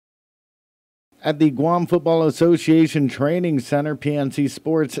At the Guam Football Association Training Center, PNC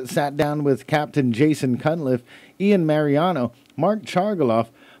Sports sat down with Captain Jason Cunliffe, Ian Mariano, Mark Chargaloff,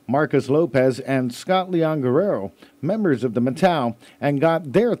 Marcus Lopez, and Scott Leon Guerrero, members of the Matao, and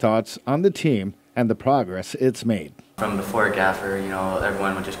got their thoughts on the team and the progress it's made. From before Gaffer,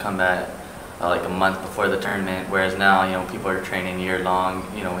 everyone would just come back like a month before the tournament, whereas now, people are training year long.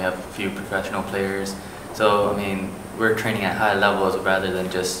 We have a few professional players. So, we're training at high levels rather than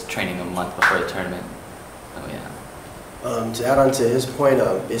just training a month before the tournament. So, yeah. To add on to his point,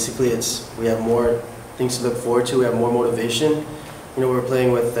 basically we have more things to look forward to. We have more motivation. We're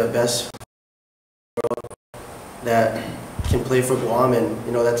playing with the best that can play for Guam,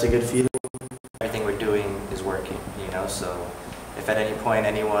 and that's a good feeling. Everything we're doing is working, so if at any point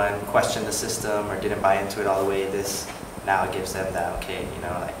anyone questioned the system or didn't buy into it all the way, this now gives them that, okay,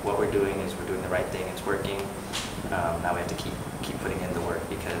 like what we're doing is we're doing the right thing, it's working. Now we have to keep putting in the work,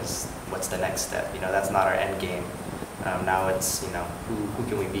 because what's the next step? That's not our end game. Now it's, who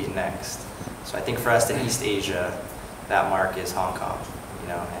can we beat next? So I think for us in East Asia, that mark is Hong Kong,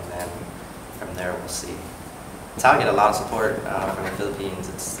 and then from there we'll see. That's how I get a lot of support from the Philippines.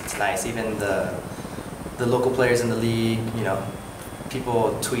 It's nice. Even the local players in the league,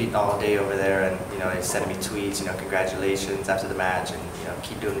 people tweet all day over there, and they send me tweets, congratulations after the match, and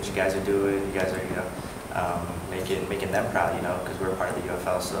keep doing what you guys are doing. You guys are, making them proud, because we're part of the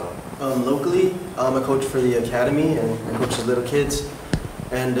UFL. So locally, I'm a coach for the academy, and I coach the little kids,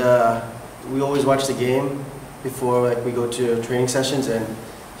 and we always watch the game before we go to training sessions, and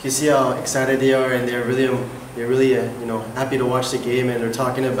you see how excited they are, and they're really happy to watch the game, and they're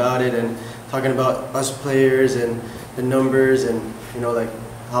talking about it and talking about us players and the numbers, and like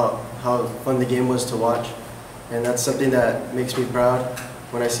how fun the game was to watch. And that's something that makes me proud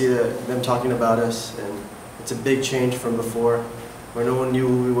when I see them talking about us, and it's a big change from before where no one knew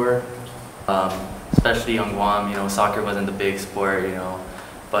who we were. Especially on Guam, soccer wasn't the big sport,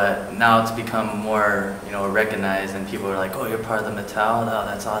 but now it's become more, recognized, and people are like, oh, you're part of the Matao? Oh,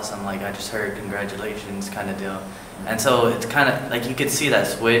 that's awesome. Like, I just heard, congratulations, kind of deal. And so it's kind of, like, you could see that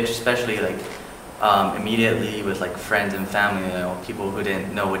switch, especially, like, immediately with, like, friends and family, people who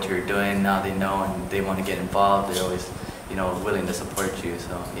didn't know what you were doing, now they know and they want to get involved. They're always, willing to support you.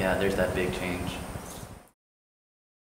 So, yeah, there's that big change.